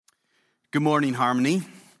Good morning, Harmony.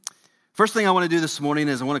 First thing I want to do this morning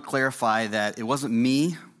is I want to clarify that it wasn't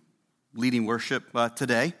me leading worship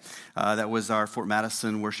today. That was our Fort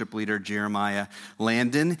Madison worship leader, Jeremiah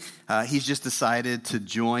Landon. He's just decided to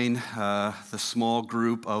join the small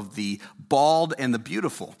group of the bald and the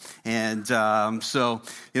beautiful. And so,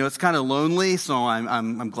 it's kind of lonely, so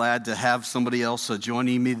I'm glad to have somebody else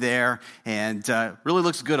joining me there. And really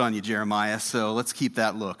looks good on you, Jeremiah, so let's keep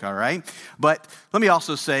that look, all right? But let me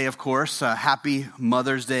also say, of course, happy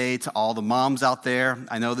Mother's Day to all the moms out there.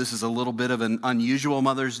 I know this is a little bit of an unusual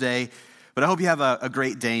Mother's Day, but I hope you have a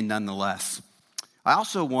great day nonetheless. I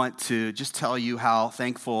also want to just tell you how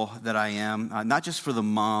thankful that I am, not just for the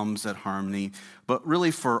moms at Harmony, but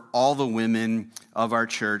really for all the women of our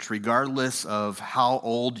church, regardless of how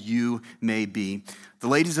old you may be. The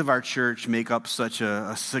ladies of our church make up such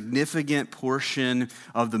a significant portion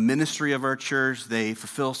of the ministry of our church. They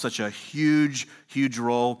fulfill such a huge, huge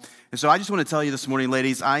role. And so I just want to tell you this morning,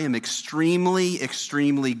 ladies, I am extremely,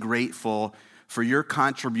 extremely grateful for your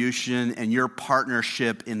contribution and your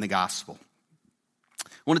partnership in the gospel. I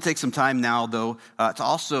want to take some time now, though, to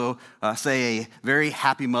also say a very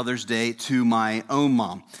happy Mother's Day to my own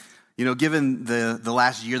mom. Given the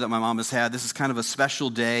last year that my mom has had, this is kind of a special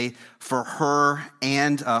day for her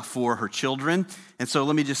and for her children. And so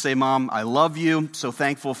let me just say, Mom, I love you. So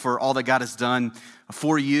thankful for all that God has done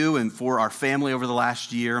for you and for our family over the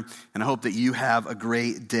last year. And I hope that you have a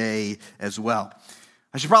great day as well.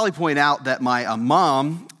 I should probably point out that my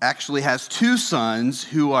mom actually has two sons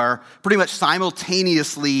who are pretty much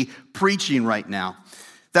simultaneously preaching right now.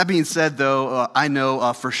 That being said, though, I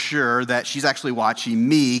know for sure that she's actually watching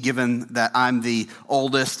me, given that I'm the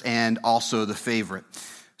oldest and also the favorite.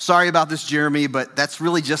 Sorry about this, Jeremy, but that's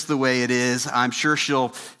really just the way it is. I'm sure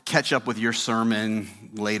she'll catch up with your sermon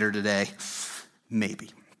later today. Maybe.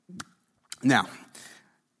 Now,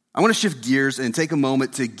 I want to shift gears and take a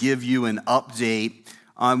moment to give you an update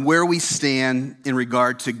on where we stand in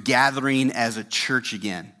regard to gathering as a church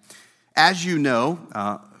again. As you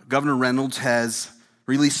know, Governor Reynolds has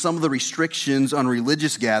released some of the restrictions on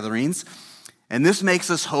religious gatherings, and this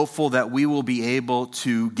makes us hopeful that we will be able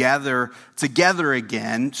to gather together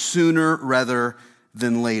again sooner rather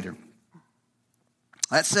than later.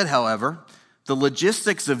 That said, however, the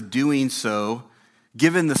logistics of doing so,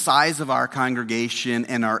 given the size of our congregation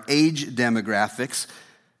and our age demographics,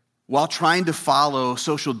 while trying to follow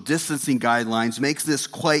social distancing guidelines, makes this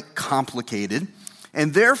quite complicated.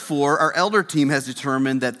 And therefore, our elder team has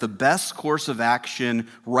determined that the best course of action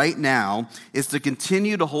right now is to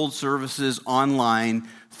continue to hold services online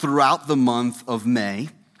throughout the month of May,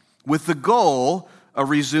 with the goal of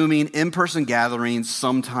resuming in-person gatherings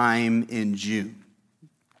sometime in June.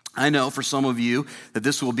 I know for some of you that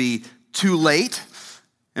this will be too late,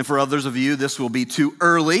 and for others of you, this will be too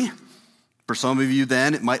early. For some of you,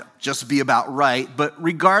 then, it might just be about right. But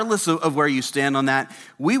regardless of where you stand on that,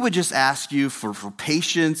 we would just ask you for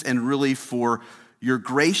patience and really for your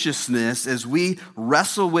graciousness as we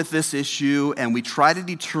wrestle with this issue and we try to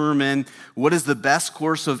determine what is the best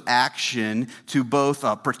course of action to both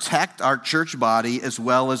protect our church body as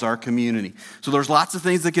well as our community. So there's lots of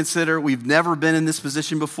things to consider. We've never been in this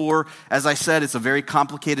position before. As I said, it's a very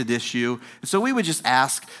complicated issue. And so we would just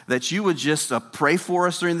ask that you would just pray for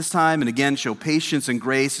us during this time and again, show patience and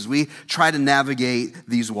grace as we try to navigate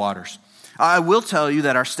these waters. I will tell you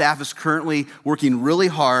that our staff is currently working really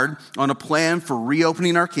hard on a plan for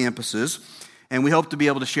reopening our campuses, and we hope to be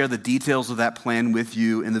able to share the details of that plan with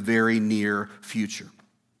you in the very near future.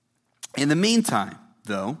 In the meantime,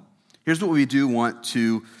 though, here's what we do want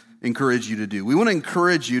to encourage you to do. We want to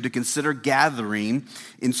encourage you to consider gathering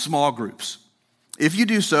in small groups. If you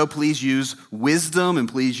do so, please use wisdom and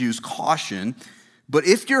please use caution. But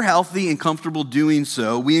if you're healthy and comfortable doing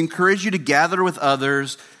so, we encourage you to gather with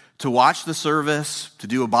others, to watch the service, to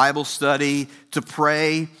do a Bible study, to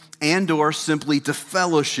pray, and or simply to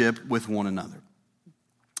fellowship with one another.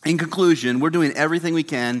 In conclusion, we're doing everything we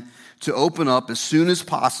can to open up as soon as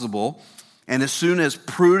possible and as soon as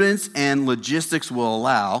prudence and logistics will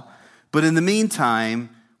allow. But in the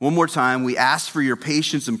meantime, one more time, we ask for your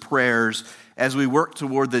patience and prayers as we work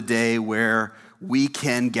toward the day where we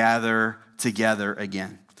can gather together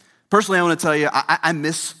again. Personally, I want to tell you, I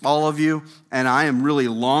miss all of you, and I am really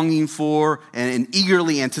longing for and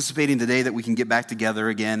eagerly anticipating the day that we can get back together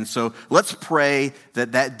again. So let's pray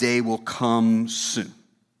that that day will come soon.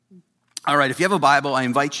 All right, if you have a Bible, I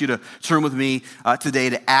invite you to turn with me today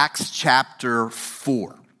to Acts chapter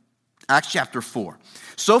 4. Acts chapter 4.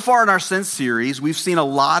 So far in our Sent series, we've seen a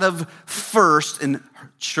lot of firsts in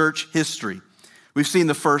church history. We've seen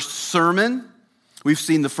the first sermon, we've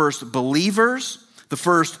seen the first believers, the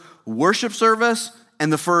first worship service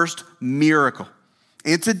and the first miracle.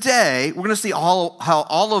 And today, we're going to see how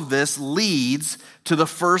all of this leads to the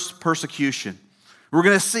first persecution. We're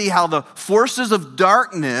going to see how the forces of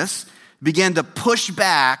darkness began to push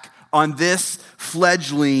back on this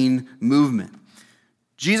fledgling movement.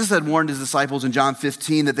 Jesus had warned his disciples in John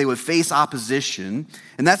 15 that they would face opposition,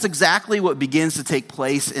 and that's exactly what begins to take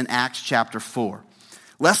place in Acts chapter 4.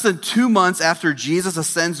 Less than 2 months after Jesus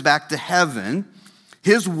ascends back to heaven,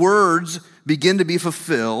 his words begin to be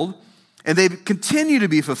fulfilled, and they continue to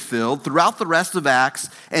be fulfilled throughout the rest of Acts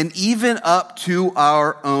and even up to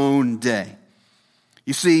our own day.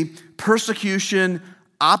 You see, persecution,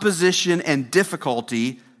 opposition, and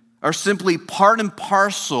difficulty are simply part and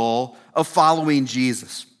parcel of following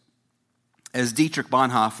Jesus. As Dietrich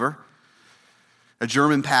Bonhoeffer, a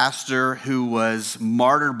German pastor who was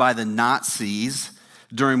martyred by the Nazis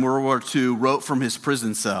during World War II, wrote from his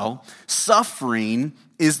prison cell, suffering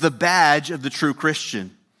is the badge of the true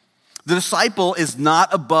Christian. The disciple is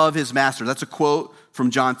not above his master. That's a quote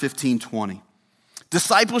from John 15:20.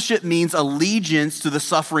 Discipleship means allegiance to the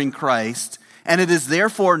suffering Christ, and it is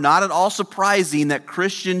therefore not at all surprising that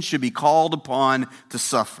Christians should be called upon to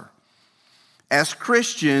suffer. As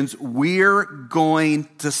Christians, we're going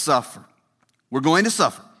to suffer. We're going to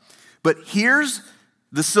suffer. But here's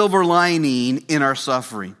the silver lining in our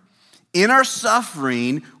suffering. In our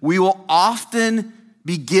suffering, we will often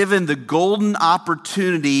be given the golden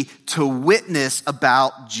opportunity to witness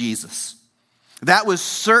about Jesus. That was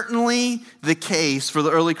certainly the case for the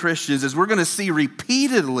early Christians, as we're going to see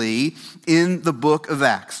repeatedly in the book of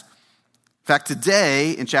Acts. In fact,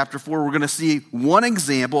 today in chapter 4, we're going to see one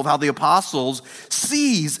example of how the apostles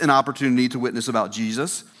seize an opportunity to witness about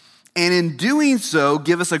Jesus, and in doing so,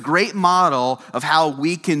 give us a great model of how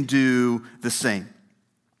we can do the same.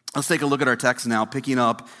 Let's take a look at our text now, picking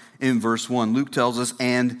up in verse 1. Luke tells us,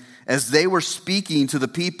 and as they were speaking to the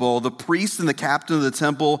people, the priests and the captain of the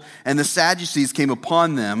temple and the Sadducees came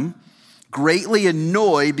upon them, greatly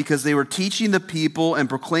annoyed because they were teaching the people and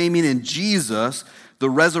proclaiming in Jesus the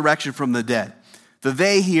resurrection from the dead. The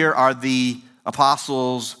they here are the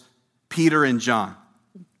apostles Peter and John.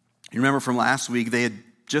 You remember from last week, they had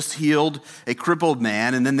just healed a crippled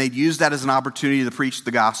man, and then they'd used that as an opportunity to preach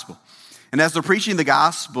the gospel. And as they're preaching the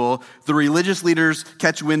gospel, the religious leaders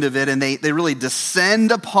catch wind of it, and they really descend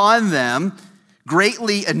upon them,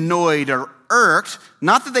 greatly annoyed or irked,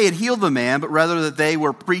 not that they had healed the man, but rather that they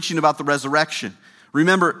were preaching about the resurrection.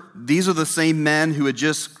 Remember, these are the same men who had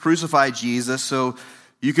just crucified Jesus, so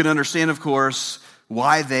you can understand, of course,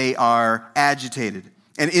 why they are agitated.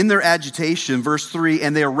 And in their agitation, verse 3,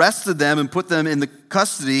 and they arrested them and put them in the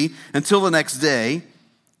custody until the next day,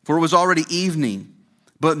 for it was already evening.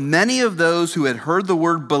 But many of those who had heard the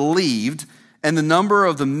word believed, and the number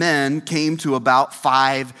of the men came to about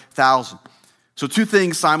 5,000. So two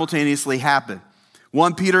things simultaneously happen.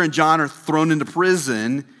 One, Peter and John are thrown into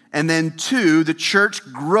prison, and then two, the church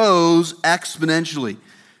grows exponentially.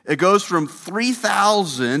 It goes from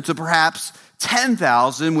 3,000 to perhaps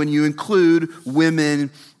 10,000 when you include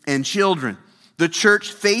women and children. The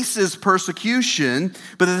church faces persecution,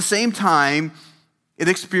 but at the same time, it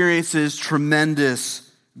experiences tremendous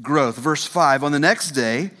growth. Verse 5, on the next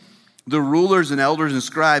day, the rulers and elders and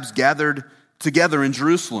scribes gathered together in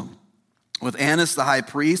Jerusalem with Annas the high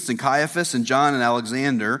priest and Caiaphas and John and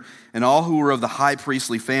Alexander and all who were of the high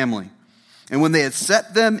priestly family. And when they had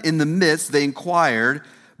set them in the midst, they inquired,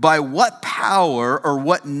 by what power or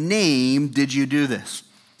what name did you do this?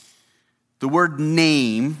 The word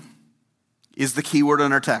name is the key word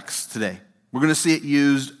in our text today. We're going to see it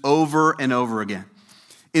used over and over again.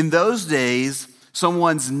 In those days,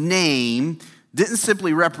 someone's name didn't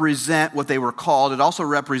simply represent what they were called. It also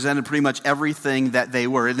represented pretty much everything that they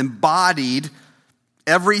were. It embodied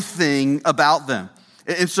everything about them.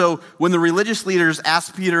 And so when the religious leaders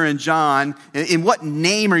asked Peter and John, in what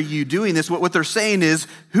name are you doing this? What they're saying is,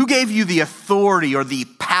 who gave you the authority or the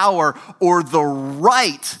power or the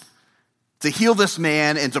right to heal this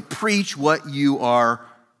man and to preach what you are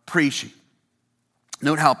preaching?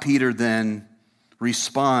 Note how Peter then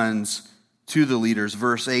responds to the leaders.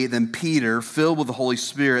 Verse 8, then Peter, filled with the Holy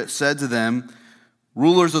Spirit, said to them,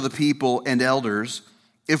 rulers of the people and elders,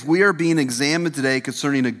 if we are being examined today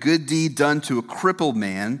concerning a good deed done to a crippled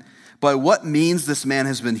man, by what means this man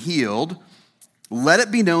has been healed, let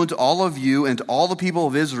it be known to all of you and to all the people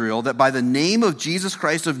of Israel that by the name of Jesus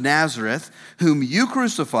Christ of Nazareth, whom you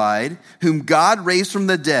crucified, whom God raised from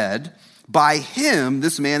the dead, by him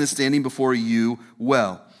this man is standing before you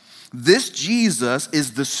well. This Jesus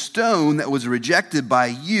is the stone that was rejected by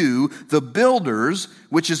you, the builders,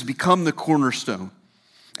 which has become the cornerstone.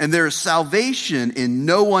 and there is salvation in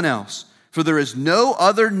no one else. For there is no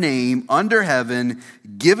other name under heaven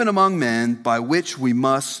given among men by which we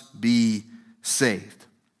must be saved.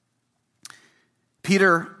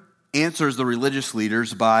 Peter answers the religious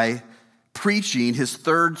leaders by preaching his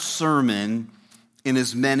third sermon in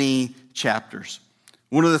as many chapters.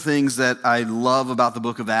 One of the things that I love about the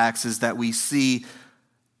book of Acts is that we see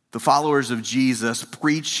the followers of Jesus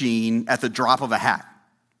preaching at the drop of a hat.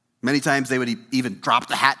 Many times they would even drop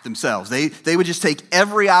the hat themselves. They would just take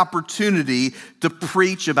every opportunity to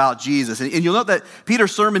preach about Jesus. And you'll note that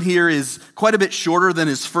Peter's sermon here is quite a bit shorter than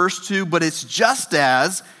his first two, but it's just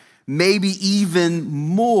as, maybe even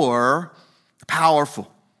more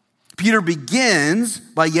powerful. Peter begins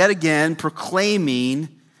by yet again proclaiming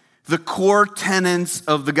the core tenets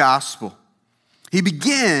of the gospel. He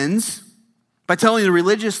begins by telling the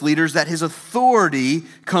religious leaders that his authority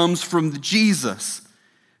comes from Jesus.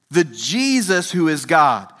 The Jesus who is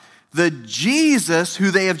God, the Jesus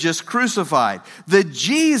who they have just crucified, the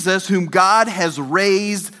Jesus whom God has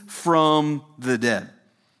raised from the dead.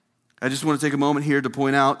 I just want to take a moment here to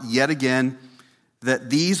point out yet again that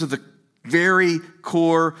these are the very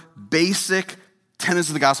core, basic tenets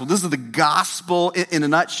of the gospel. This is the gospel in a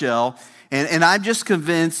nutshell. And I'm just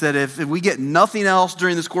convinced that if we get nothing else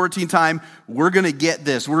during this quarantine time, we're going to get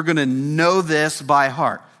this. We're going to know this by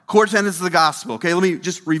heart. Core tenets of the gospel. Okay, let me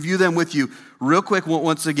just review them with you real quick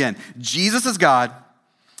once again. Jesus is God.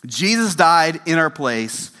 Jesus died in our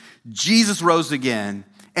place. Jesus rose again.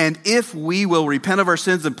 And if we will repent of our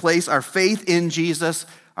sins and place our faith in Jesus,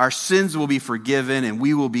 our sins will be forgiven and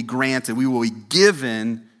we will be granted, we will be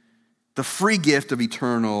given the free gift of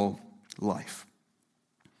eternal life.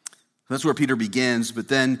 That's where Peter begins, but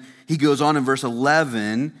then he goes on in verse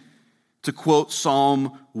 11 to quote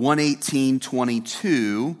Psalm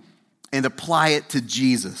 118:22 and apply it to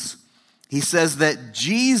Jesus. He says that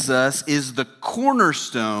Jesus is the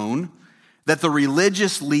cornerstone that the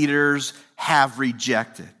religious leaders have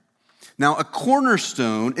rejected. Now, a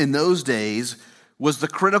cornerstone in those days was the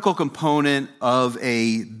critical component of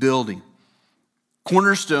a building.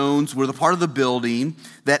 Cornerstones were the part of the building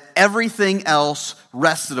that everything else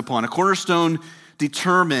rested upon. A cornerstone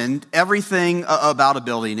determined everything about a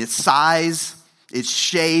building, its size, its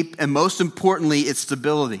shape, and most importantly, its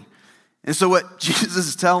stability. And so what Jesus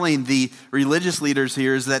is telling the religious leaders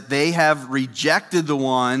here is that they have rejected the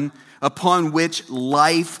one upon which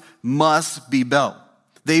life must be built.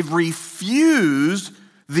 They've refused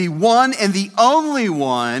the one and the only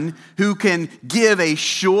one who can give a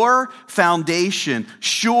sure foundation,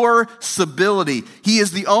 sure stability. He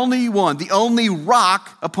is the only one, the only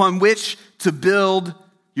rock upon which to build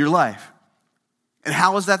your life. And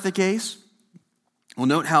how is that the case? Well,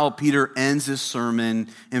 note how Peter ends his sermon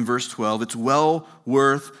in verse 12. It's well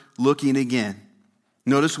worth looking again.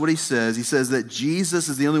 Notice what he says. He says that Jesus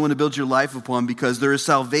is the only one to build your life upon because there is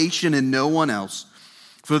salvation in no one else.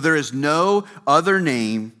 For there is no other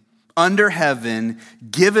name under heaven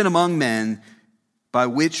given among men by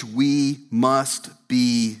which we must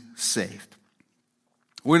be saved.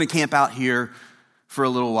 We're going to camp out here for a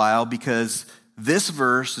little while because this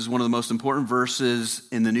verse is one of the most important verses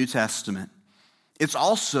in the New Testament. It's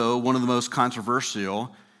also one of the most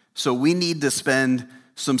controversial, so we need to spend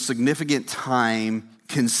some significant time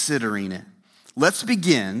considering it. Let's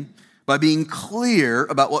begin by being clear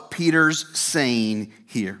about what Peter's saying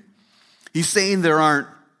here. He's saying there aren't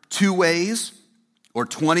 2 ways or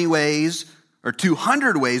 20 ways or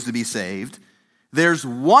 200 ways to be saved. There's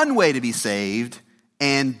one way to be saved,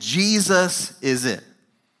 and Jesus is it.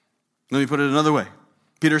 Let me put it another way.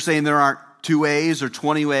 Peter's saying there aren't 2 ways or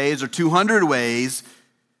 20 ways or 200 ways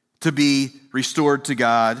to be restored to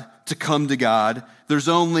God, to come to God. There's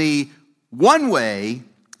only one way,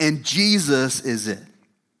 and Jesus is it.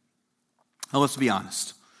 Now, let's be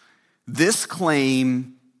honest. This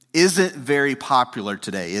claim isn't very popular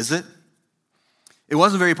today, is it? It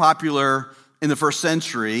wasn't very popular in the first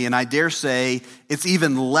century, and I dare say it's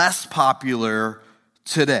even less popular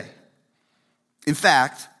today. In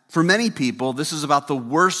fact, for many people, this is about the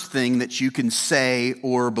worst thing that you can say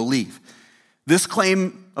or believe. This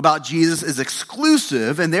claim about Jesus is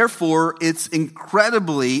exclusive, and therefore it's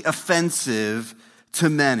incredibly offensive to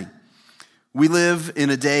many. We live in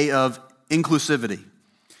a day of inclusivity.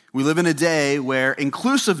 We live in a day where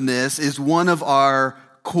inclusiveness is one of our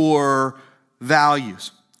core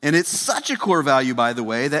values. And it's such a core value, by the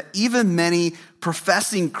way, that even many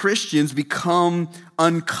professing Christians become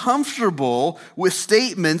uncomfortable with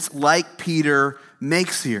statements like Peter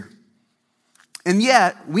makes here. And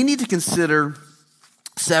yet, we need to consider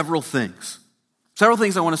several things. Several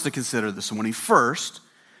things I want us to consider this morning. First,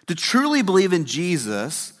 To truly believe in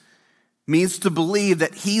Jesus means to believe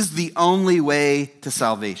that he's the only way to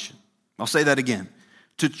salvation. I'll say that again.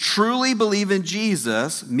 To truly believe in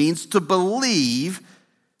Jesus means to believe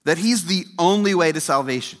that he's the only way to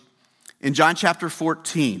salvation. In John chapter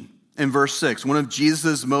 14 and verse 6, one of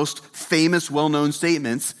Jesus' most famous, well-known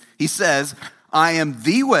statements, he says, I am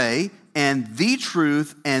the way and the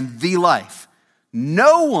truth and the life.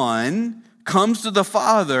 No one comes to the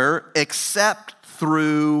Father except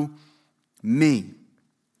through me.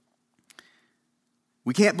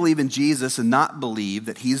 We can't believe in Jesus and not believe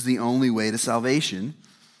that he's the only way to salvation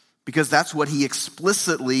because that's what he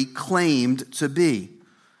explicitly claimed to be.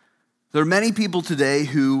 There are many people today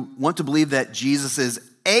who want to believe that Jesus is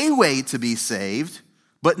a way to be saved,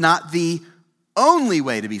 but not the only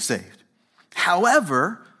way to be saved.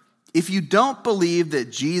 However, if you don't believe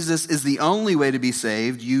that Jesus is the only way to be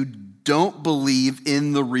saved, you don't believe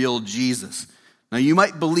in the real Jesus. Now, you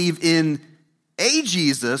might believe in a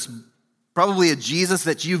Jesus, probably a Jesus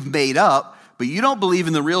that you've made up, but you don't believe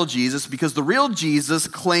in the real Jesus because the real Jesus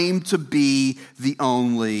claimed to be the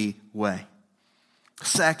only way.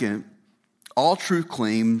 Second, all truth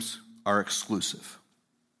claims are exclusive.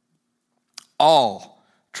 All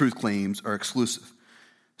truth claims are exclusive.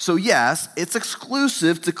 So yes, it's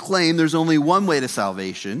exclusive to claim there's only one way to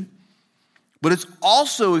salvation, but it's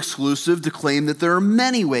also exclusive to claim that there are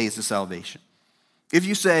many ways to salvation. If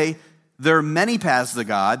you say there are many paths to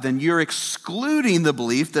God, then you're excluding the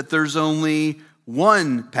belief that there's only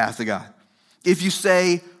one path to God. If you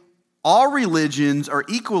say all religions are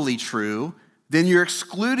equally true, then you're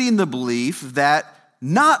excluding the belief that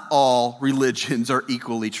not all religions are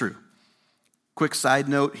equally true. Quick side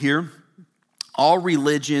note here. All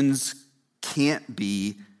religions can't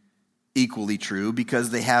be equally true because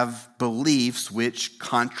they have beliefs which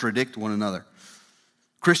contradict one another.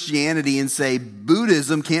 Christianity and, say,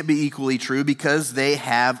 Buddhism can't be equally true because they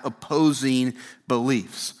have opposing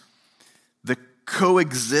beliefs. The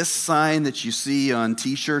coexist sign that you see on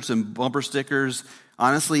t-shirts and bumper stickers,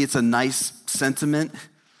 honestly, it's a nice sentiment,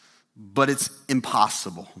 but it's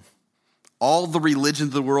impossible. All the religions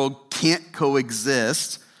of the world can't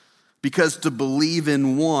coexist because to believe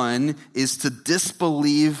in one is to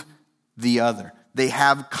disbelieve the other. They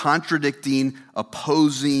have contradicting,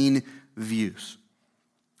 opposing views.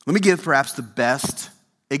 Let me give perhaps the best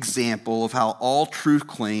example of how all truth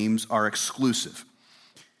claims are exclusive.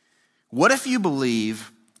 What if you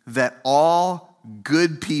believe that all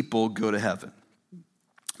good people go to heaven?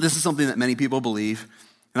 This is something that many people believe,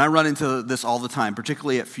 and I run into this all the time,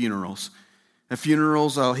 particularly at funerals. At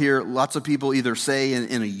funerals, I'll hear lots of people either say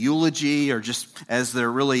in a eulogy or just as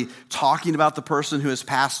they're really talking about the person who has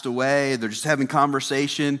passed away, they're just having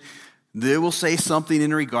conversation, they will say something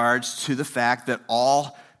in regards to the fact that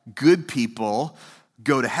all good people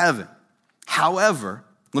go to heaven. However,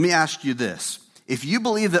 let me ask you this. If you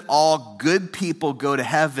believe that all good people go to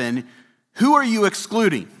heaven, who are you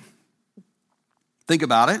excluding? Think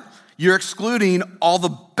about it. You're excluding all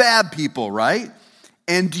the bad people, right?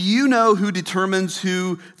 And do you know who determines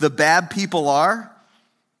who the bad people are?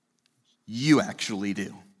 You actually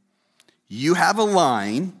do. You have a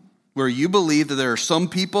line where you believe that there are some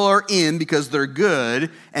people are in because they're good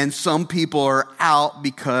and some people are out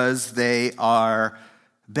because they are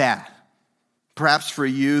bad. Perhaps for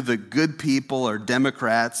you, the good people are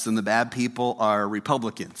Democrats and the bad people are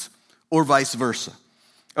Republicans, or vice versa.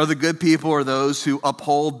 Or the good people are those who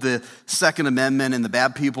uphold the Second Amendment and the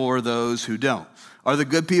bad people are those who don't. Or the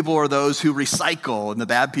good people are those who recycle and the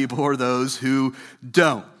bad people are those who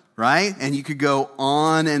don't. Right? And you could go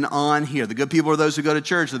on and on here. The good people are those who go to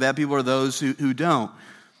church. The bad people are those who don't.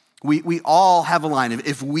 We all have a line.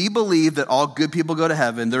 If we believe that all good people go to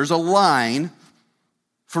heaven, there's a line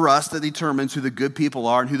for us that determines who the good people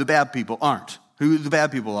are and who the bad people aren't, who the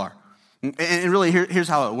bad people are. And really, here's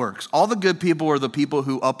how it works. All the good people are the people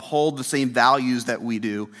who uphold the same values that we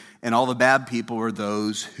do, and all the bad people are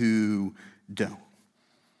those who don't.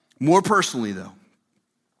 More personally, though,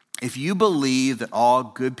 if you believe that all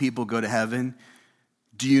good people go to heaven,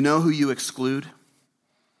 do you know who you exclude?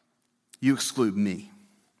 You exclude me.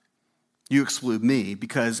 You exclude me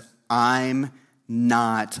because I'm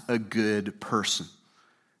not a good person.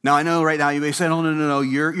 Now, I know right now you may say, no,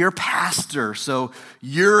 you're a pastor, so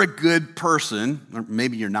you're a good person. Or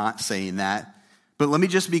maybe you're not saying that. But let me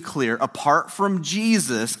just be clear. Apart from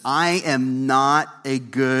Jesus, I am not a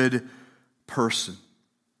good person.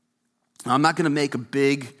 Now, I'm not going to make a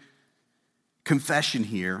big confession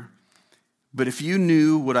here, but if you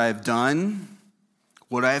knew what I have done,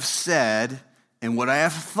 what I have said, and what I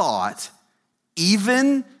have thought,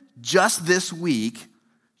 even just this week,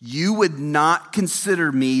 you would not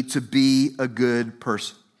consider me to be a good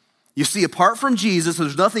person. You see, apart from Jesus,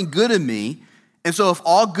 there's nothing good in me. And so if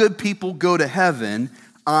all good people go to heaven,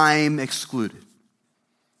 I'm excluded.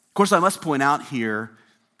 Of course, I must point out here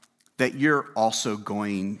that you're also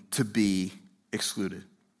going to be excluded.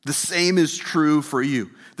 The same is true for you.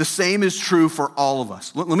 The same is true for all of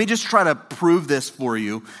us. Let me just try to prove this for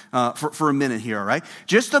you for a minute here, all right?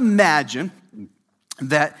 Just imagine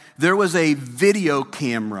that there was a video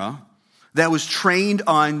camera that was trained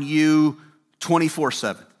on you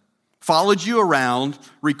 24/7. Followed you around,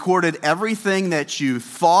 recorded everything that you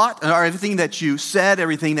thought, or everything that you said,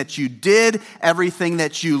 everything that you did, everything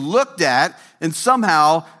that you looked at, and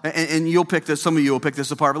somehow, and you'll pick this, some of you will pick this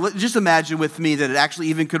apart, but just imagine with me that it actually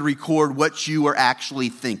even could record what you were actually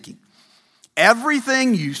thinking.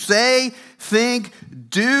 Everything you say, think,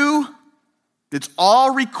 do, it's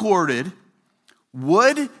all recorded.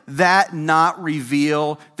 Would that not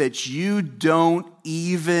reveal that you don't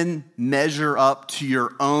even measure up to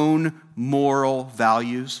your own moral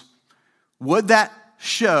values? Would that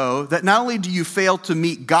show that not only do you fail to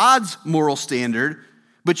meet God's moral standard,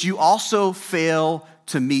 but you also fail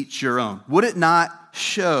to meet your own? Would it not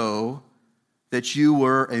show that you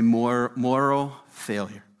were a moral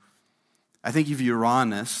failure? I think if you're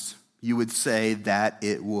honest, you would say that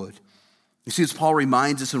it would. You see, as Paul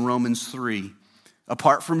reminds us in Romans 3,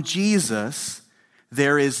 apart from Jesus,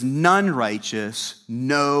 there is none righteous,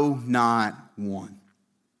 no, not one.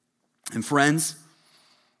 And friends,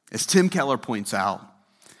 as Tim Keller points out,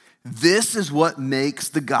 this is what makes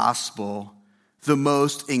the gospel the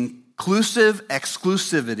most inclusive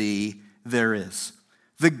exclusivity there is.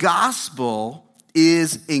 The gospel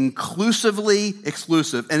is inclusively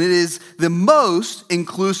exclusive, and it is the most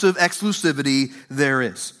inclusive exclusivity there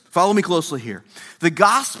is. Follow me closely here. The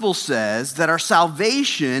gospel says that our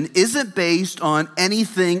salvation isn't based on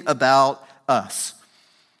anything about us.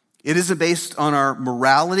 It isn't based on our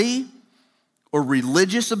morality or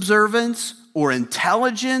religious observance or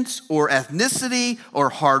intelligence or ethnicity or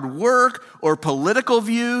hard work or political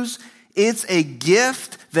views. It's a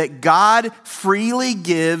gift that God freely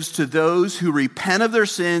gives to those who repent of their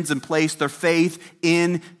sins and place their faith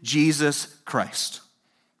in Jesus Christ.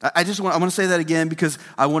 I want to say that again because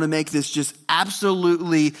I want to make this just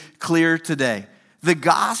absolutely clear today. The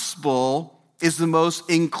gospel is the most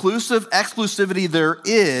inclusive exclusivity there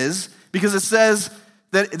is because it says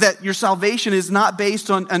that your salvation is not based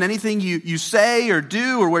on anything you say or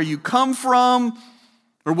do or where you come from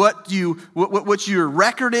or what your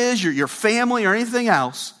record is, your family or anything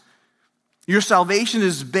else. Your salvation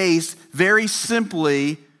is based very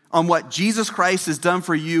simply on what Jesus Christ has done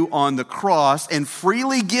for you on the cross and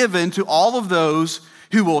freely given to all of those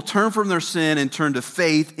who will turn from their sin and turn to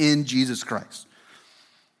faith in Jesus Christ.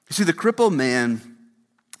 You see, the crippled man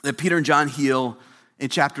that Peter and John heal in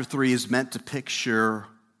chapter 3 is meant to picture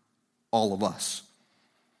all of us.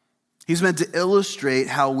 He's meant to illustrate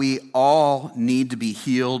how we all need to be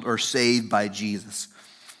healed or saved by Jesus.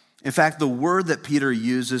 In fact, the word that Peter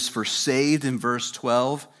uses for saved in verse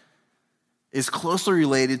 12 is closely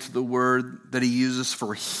related to the word that he uses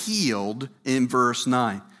for healed in verse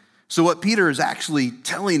 9. So what Peter is actually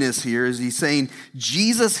telling us here is he's saying,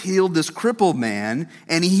 Jesus healed this crippled man,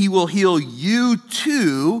 and he will heal you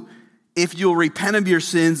too if you'll repent of your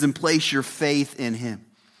sins and place your faith in him.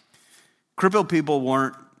 Crippled people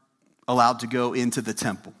weren't allowed to go into the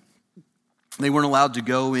temple. They weren't allowed to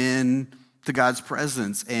go in to God's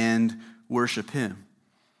presence and worship him.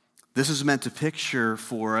 This is meant to picture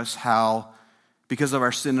for us how, because of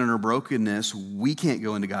our sin and our brokenness, we can't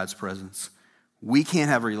go into God's presence. We can't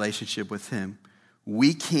have a relationship with him.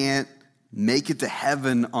 We can't make it to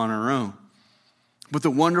heaven on our own. But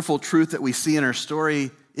the wonderful truth that we see in our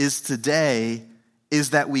story is today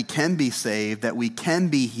is that we can be saved, that we can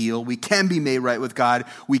be healed, we can be made right with God,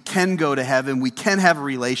 we can go to heaven, we can have a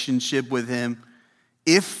relationship with him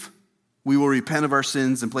if we will repent of our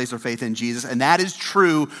sins and place our faith in Jesus. And that is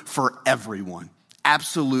true for everyone,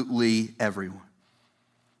 absolutely everyone.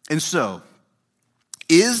 And so,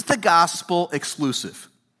 is the gospel exclusive?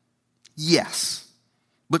 Yes,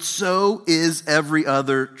 but so is every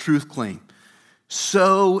other truth claim.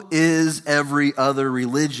 So is every other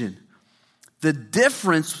religion. The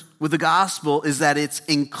difference with the gospel is that it's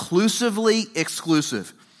inclusively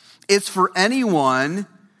exclusive. It's for anyone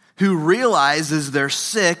who realizes they're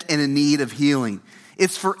sick and in need of healing.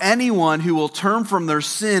 It's for anyone who will turn from their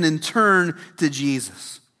sin and turn to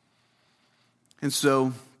Jesus. And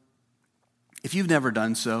so, if you've never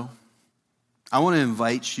done so, I want to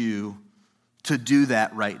invite you to do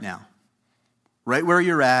that right now. Right where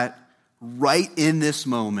you're at, right in this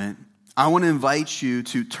moment, I want to invite you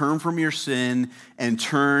to turn from your sin and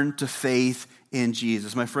turn to faith in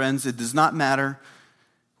Jesus. My friends, it does not matter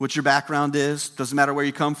what your background is. It doesn't matter where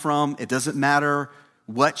you come from. It doesn't matter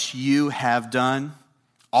what you have done.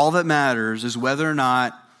 All that matters is whether or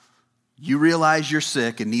not you realize you're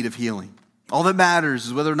sick in need of healing. All that matters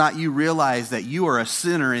is whether or not you realize that you are a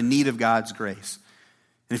sinner in need of God's grace.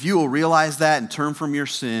 And if you will realize that and turn from your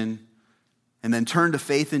sin and then turn to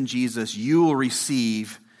faith in Jesus, you will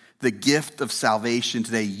receive the gift of salvation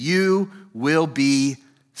today. You will be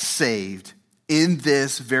saved in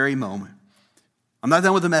this very moment. I'm not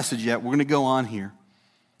done with the message yet. We're going to go on here.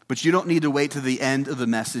 But you don't need to wait to the end of the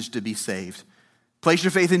message to be saved. Place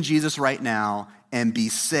your faith in Jesus right now and be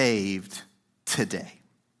saved today.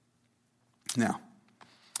 Now,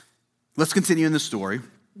 let's continue in the story.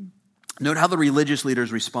 Note how the religious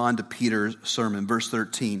leaders respond to Peter's sermon. Verse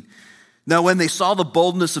 13. Now, when they saw the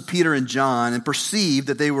boldness of Peter and John and perceived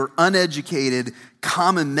that they were uneducated,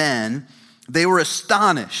 common men, they were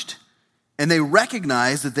astonished, and they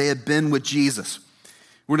recognized that they had been with Jesus.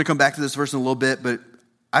 We're going to come back to this verse in a little bit, but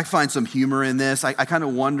I find some humor in this. I kind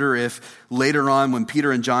of wonder if later on when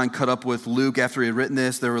Peter and John cut up with Luke after he had written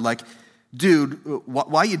this, they were like, dude,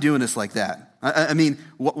 why are you doing us like that? I mean,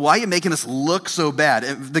 why are you making us look so bad?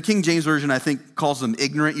 The King James Version, I think, calls them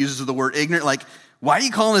ignorant, uses the word ignorant. Like, why are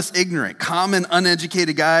you calling us ignorant? Common,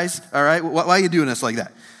 uneducated guys, all right? Why are you doing us like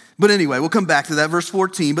that? But anyway, we'll come back to that. Verse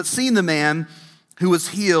 14, but seeing the man who was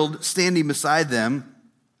healed standing beside them,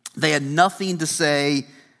 they had nothing to say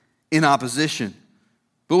in opposition.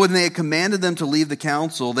 But when they had commanded them to leave the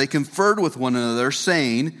council, they conferred with one another,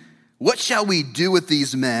 saying, what shall we do with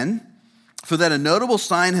these men? For that a notable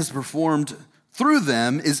sign has performed through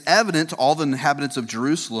them is evident to all the inhabitants of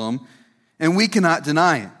Jerusalem, and we cannot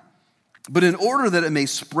deny it. But in order that it may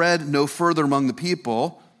spread no further among the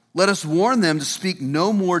people, let us warn them to speak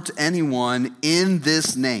no more to anyone in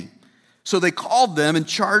this name. So they called them and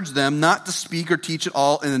charged them not to speak or teach at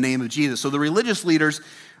all in the name of Jesus. So the religious leaders,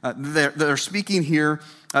 they're speaking here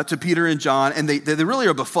to Peter and John, and they really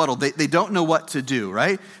are befuddled. They don't know what to do,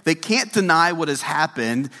 right? They can't deny what has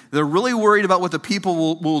happened. They're really worried about what the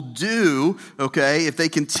people will do, okay, if they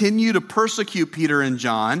continue to persecute Peter and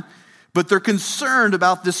John. But they're concerned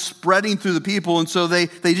about this spreading through the people, and so they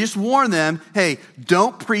just warn them, hey,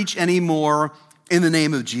 don't preach anymore in the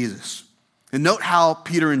name of Jesus. And note how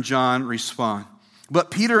Peter and John respond.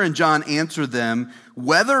 But Peter and John answered them,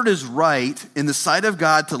 whether it is right in the sight of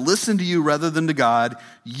God to listen to you rather than to God,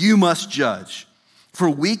 you must judge. For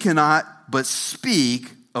we cannot but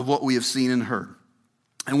speak of what we have seen and heard.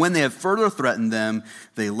 And when they had further threatened them,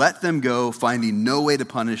 they let them go, finding no way to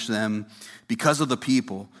punish them because of the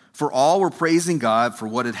people. For all were praising God for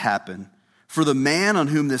what had happened. For the man on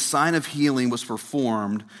whom this sign of healing was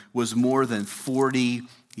performed was more than 40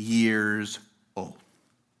 years old.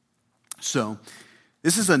 So,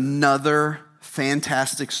 this is another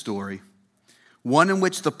fantastic story, one in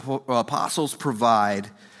which the apostles provide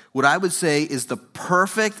what I would say is the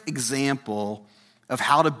perfect example of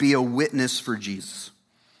how to be a witness for Jesus.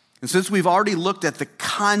 And since we've already looked at the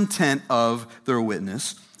content of their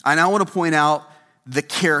witness, I now want to point out the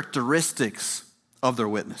characteristics of their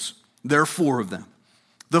witness. There are 4 of them.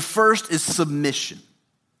 The first is submission.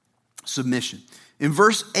 Submission. In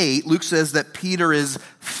verse 8, Luke says that Peter is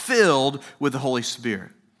filled with the Holy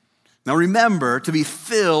Spirit. Now remember, to be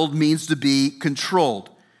filled means to be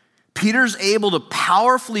controlled. Peter's able to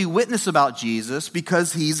powerfully witness about Jesus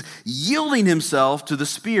because he's yielding himself to the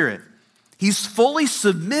Spirit. He's fully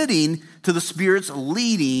submitting to the Spirit's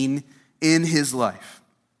leading in his life.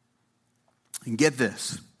 And get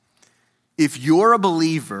this, if you're a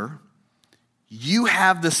believer, you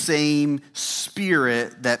have the same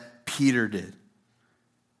Spirit that Peter did.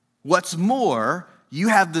 What's more, you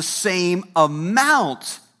have the same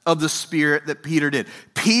amount of the Spirit that Peter did.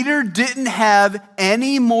 Peter didn't have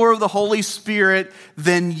any more of the Holy Spirit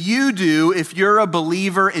than you do if you're a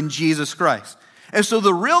believer in Jesus Christ. And so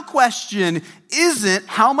the real question isn't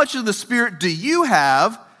how much of the Spirit do you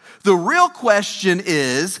have? The real question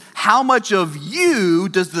is how much of you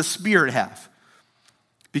does the Spirit have?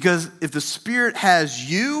 Because if the Spirit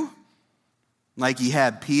has you, like he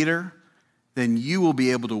had Peter, then you will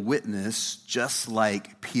be able to witness just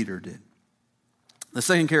like Peter did. The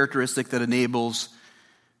second characteristic that enables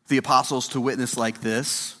the apostles to witness like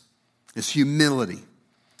this is humility.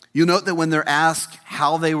 You note that when they're asked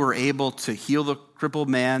how they were able to heal the crippled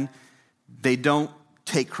man, they don't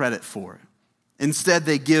take credit for it. Instead,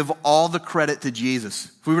 they give all the credit to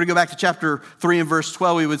Jesus. If we were to go back to chapter 3 and verse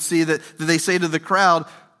 12, we would see that they say to the crowd,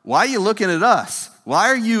 why are you looking at us? Why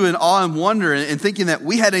are you in awe and wonder and thinking that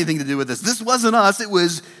we had anything to do with this? This wasn't us, it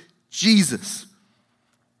was Jesus.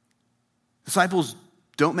 Disciples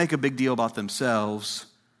don't make a big deal about themselves.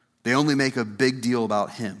 They only make a big deal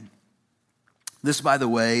about him. This, by the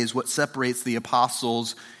way, is what separates the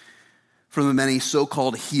apostles from the many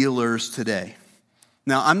so-called healers today.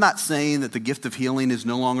 Now, I'm not saying that the gift of healing is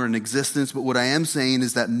no longer in existence, but what I am saying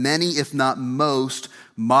is that many, if not most,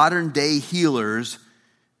 modern-day healers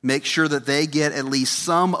make sure that they get at least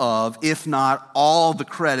some of, if not all, the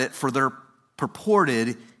credit for their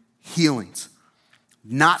purported healings.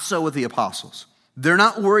 Not so with the apostles. They're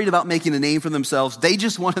not worried about making a name for themselves. They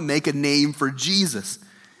just want to make a name for Jesus.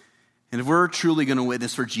 And if we're truly going to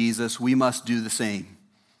witness for Jesus, we must do the same.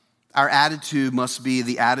 Our attitude must be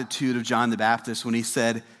the attitude of John the Baptist when he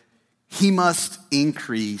said, "He must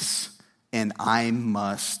increase and I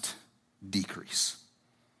must decrease."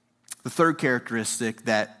 The third characteristic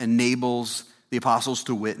that enables the apostles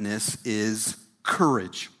to witness is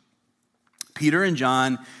courage. Peter and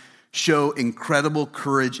John show incredible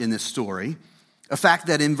courage in this story, a fact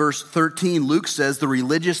that in verse 13, Luke says the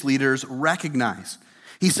religious leaders recognize.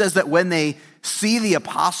 He says that when they see the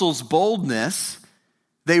apostles' boldness,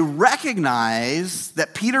 they recognize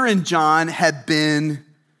that Peter and John had been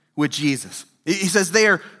with Jesus. He says they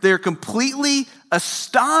are completely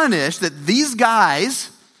astonished that these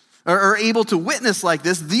guys are able to witness like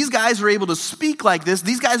this. These guys are able to speak like this.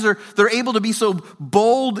 These guys they're able to be so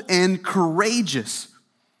bold and courageous.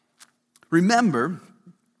 Remember,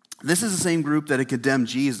 this is the same group that had condemned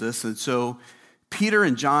Jesus, and so Peter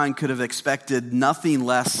and John could have expected nothing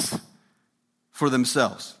less for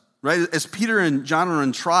themselves. Right? As Peter and John are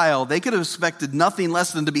in trial, they could have expected nothing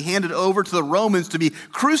less than to be handed over to the Romans to be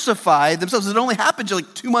crucified themselves. It only happened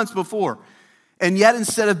like 2 months before. And yet,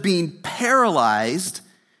 instead of being paralyzed,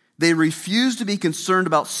 they refused to be concerned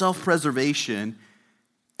about self-preservation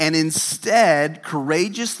and instead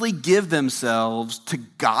courageously give themselves to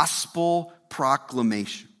gospel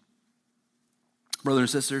proclamation.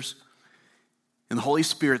 Brothers and sisters, in the Holy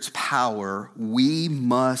Spirit's power, we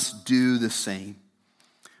must do the same.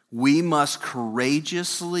 We must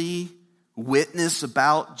courageously witness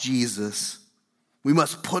about Jesus. We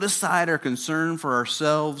must put aside our concern for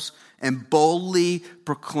ourselves and boldly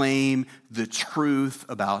proclaim the truth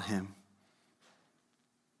about him.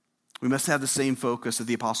 We must have the same focus that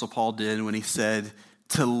the Apostle Paul did when he said,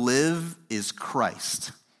 "To live is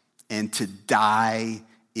Christ, and to die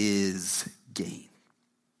is gain."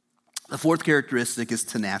 The fourth characteristic is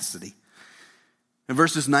tenacity. In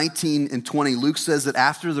verses 19 and 20, Luke says that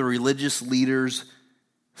after the religious leaders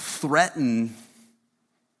threaten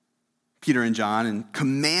Peter and John and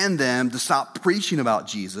command them to stop preaching about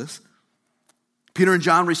Jesus, Peter and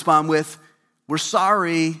John respond with, "We're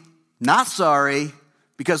sorry, not sorry,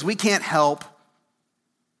 because we can't help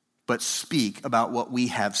but speak about what we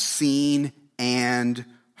have seen and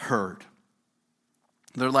heard."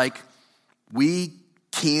 They're like, we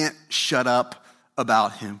can't shut up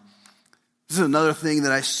about him. This is another thing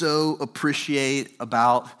that I so appreciate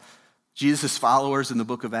about Jesus' followers in the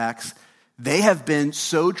book of Acts. They have been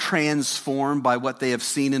so transformed by what they have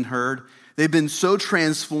seen and heard. They've been so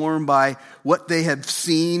transformed by what they have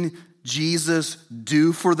seen Jesus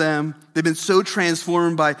do for them. They've been so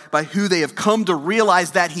transformed by who they have come to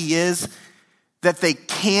realize that he is, that they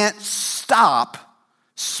can't stop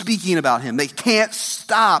speaking about him. They can't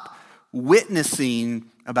stop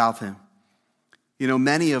witnessing about him. You know,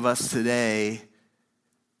 many of us today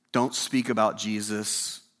don't speak about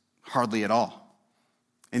Jesus hardly at all.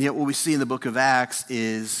 And yet what we see in the book of Acts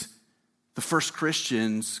is the first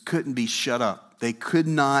Christians couldn't be shut up. They could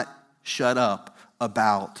not shut up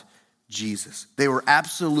about Jesus. They were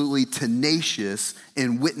absolutely tenacious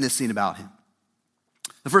in witnessing about him.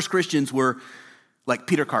 The first Christians were like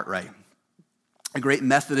Peter Cartwright, a great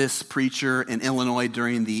Methodist preacher in Illinois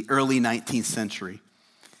during the early 19th century.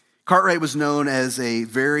 Cartwright was known as a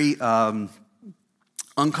very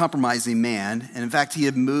uncompromising man, and in fact, he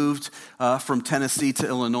had moved from Tennessee to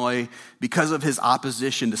Illinois because of his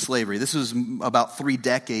opposition to slavery. This was about 3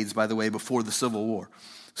 decades, by the way, before the Civil War.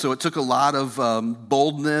 So it took a lot of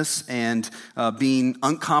boldness and being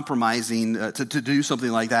uncompromising to do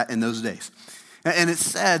something like that in those days. And it's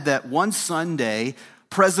said that one Sunday,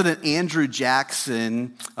 President Andrew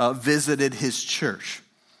Jackson visited his church.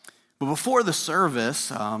 But before the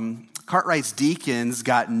service, Cartwright's deacons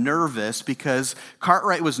got nervous because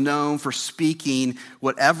Cartwright was known for speaking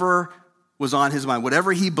whatever was on his mind,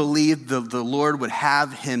 whatever he believed the Lord would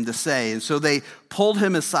have him to say. And so they pulled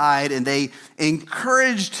him aside and they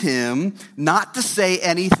encouraged him not to say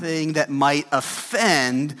anything that might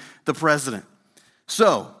offend the president.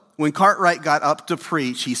 So when Cartwright got up to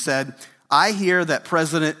preach, he said, "I hear that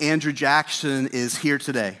President Andrew Jackson is here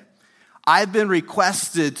today. I've been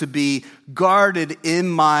requested to be guarded in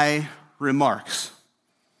my remarks.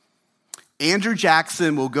 Andrew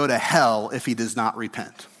Jackson will go to hell if he does not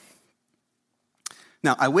repent.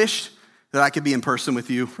 Now, I wish that I could be in person with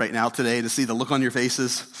you right now today to see the look on your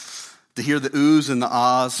faces, to hear the oohs and the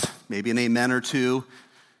ahs, maybe an amen or two.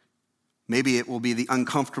 Maybe it will be the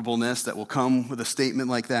uncomfortableness that will come with a statement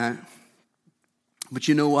like that. But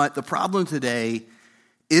you know what? The problem today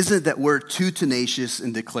isn't that we're too tenacious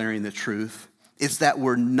in declaring the truth. It's that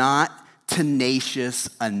we're not tenacious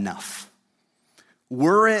enough.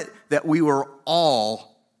 Were it that we were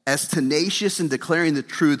all as tenacious in declaring the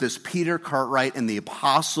truth as Peter Cartwright and the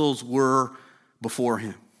apostles were before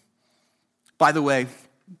him. By the way,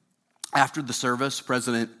 after the service,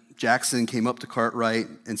 President Jackson came up to Cartwright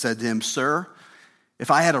and said to him, "Sir, if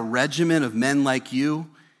I had a regiment of men like you,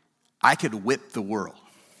 I could whip the world."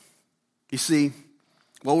 You see,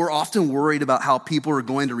 while we're often worried about how people are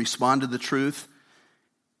going to respond to the truth,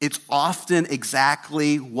 it's often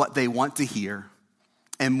exactly what they want to hear.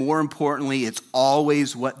 And more importantly, it's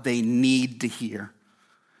always what they need to hear.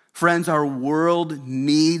 Friends, our world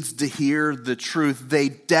needs to hear the truth. They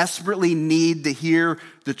desperately need to hear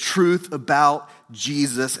the truth about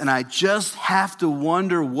Jesus. And I just have to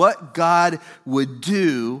wonder what God would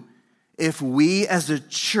do if we as a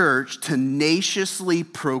church tenaciously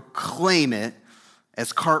proclaim it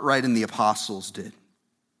as Cartwright and the apostles did.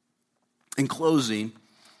 In closing,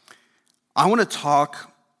 I want to talk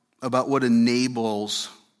about what enables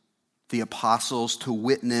the apostles to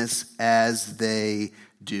witness as they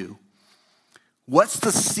do. What's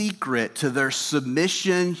the secret to their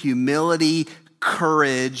submission, humility,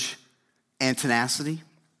 courage, and tenacity?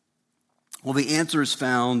 Well, the answer is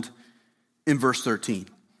found in verse 13.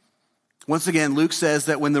 Once again, Luke says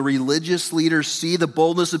that when the religious leaders see the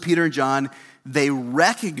boldness of Peter and John, they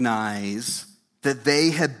recognize that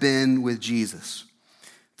they had been with Jesus.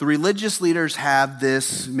 The religious leaders have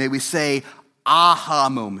this, may we say, aha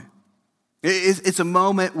moment. It's a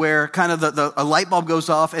moment where kind of a light bulb goes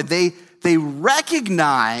off and they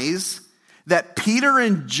recognize that Peter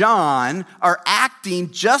and John are acting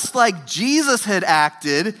just like Jesus had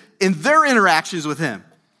acted in their interactions with him.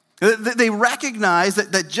 They recognize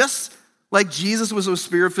that just like Jesus was so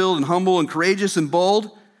spirit-filled and humble and courageous and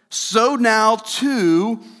bold, so now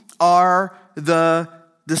too are the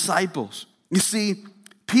disciples. You see,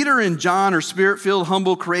 Peter and John are spirit-filled,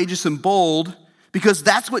 humble, courageous, and bold because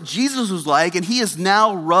that's what Jesus was like, and he is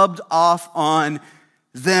now rubbed off on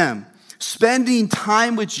them. Spending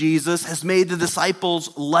time with Jesus has made the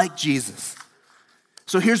disciples like Jesus.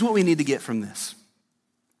 So here's what we need to get from this.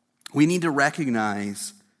 We need to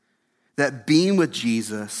recognize that being with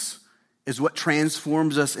Jesus is what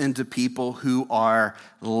transforms us into people who are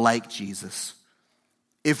like Jesus.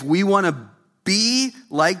 If we want to be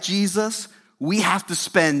like Jesus, we have to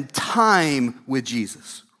spend time with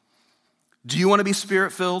Jesus. Do you want to be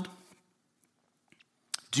spirit-filled?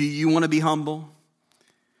 Do you want to be humble?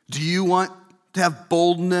 Do you want to have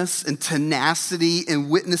boldness and tenacity in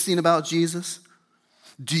witnessing about Jesus?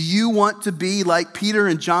 Do you want to be like Peter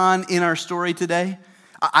and John in our story today?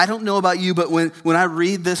 I don't know about you, but when I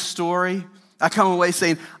read this story, I come away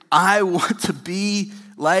saying, I want to be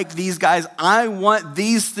like these guys. I want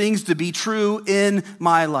these things to be true in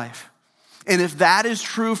my life. And if that is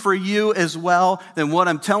true for you as well, then what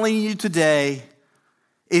I'm telling you today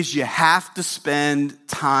is you have to spend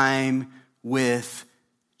time with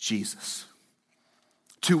Jesus.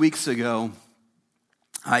 2 weeks ago,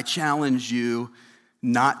 I challenged you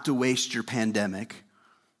not to waste your pandemic.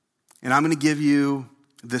 And I'm going to give you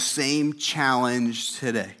the same challenge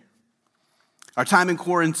today. Our time in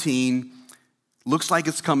quarantine looks like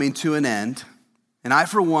it's coming to an end. And I,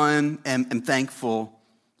 for one, am thankful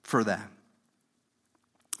for that.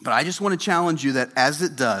 But I just want to challenge you that as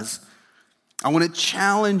it does, I want to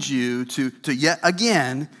challenge you to yet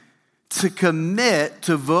again, to commit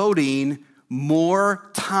to voting more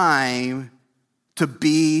time to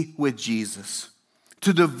be with Jesus.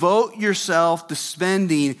 To devote yourself to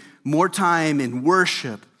spending more time in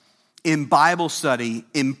worship, in Bible study,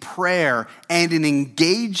 in prayer, and in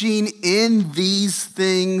engaging in these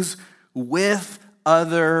things with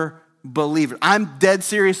other believers. I'm dead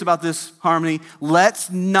serious about this, Harmony. Let's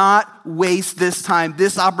not waste this time,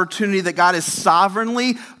 this opportunity that God has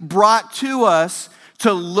sovereignly brought to us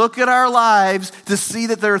to look at our lives, to see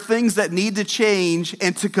that there are things that need to change,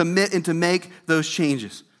 and to commit and to make those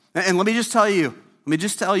changes. And let me just tell you,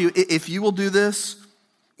 if you will do this,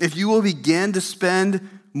 if you will begin to spend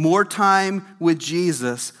more time with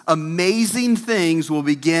Jesus, amazing things will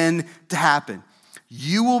begin to happen.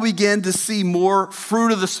 You will begin to see more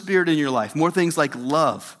fruit of the Spirit in your life, more things like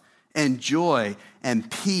love and joy and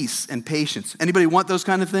peace and patience. Anybody want those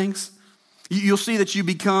kind of things? You'll see that you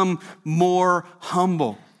become more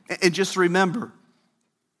humble. And just remember,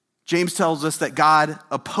 James tells us that God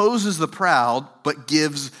opposes the proud, but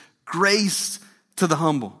gives grace to the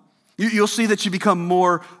humble. You'll see that you become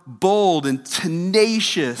more bold and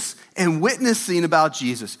tenacious and witnessing about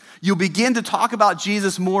Jesus. You'll begin to talk about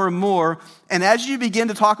Jesus more and more. And as you begin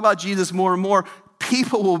to talk about Jesus more and more,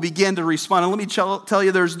 people will begin to respond. And let me tell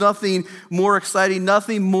you, there's nothing more exciting,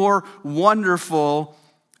 nothing more wonderful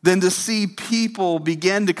than to see people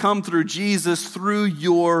begin to come through Jesus through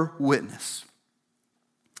your witness.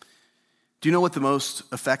 Do you know what the most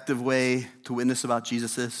effective way to witness about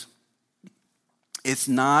Jesus is? It's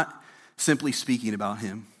not simply speaking about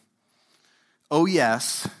him. Oh,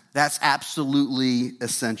 yes, that's absolutely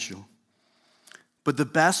essential. But the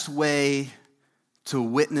best way to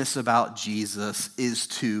witness about Jesus is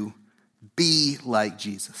to be like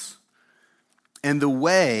Jesus. And the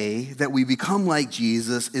way that we become like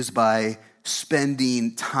Jesus is by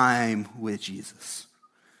spending time with Jesus.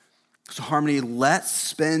 So Harmony, let's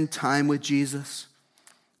spend time with Jesus.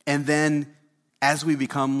 And then as we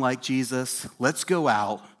become like Jesus, let's go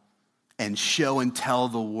out and show and tell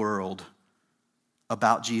the world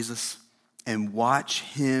about Jesus and watch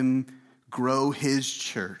him grow his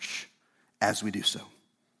church as we do so.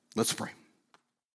 Let's pray.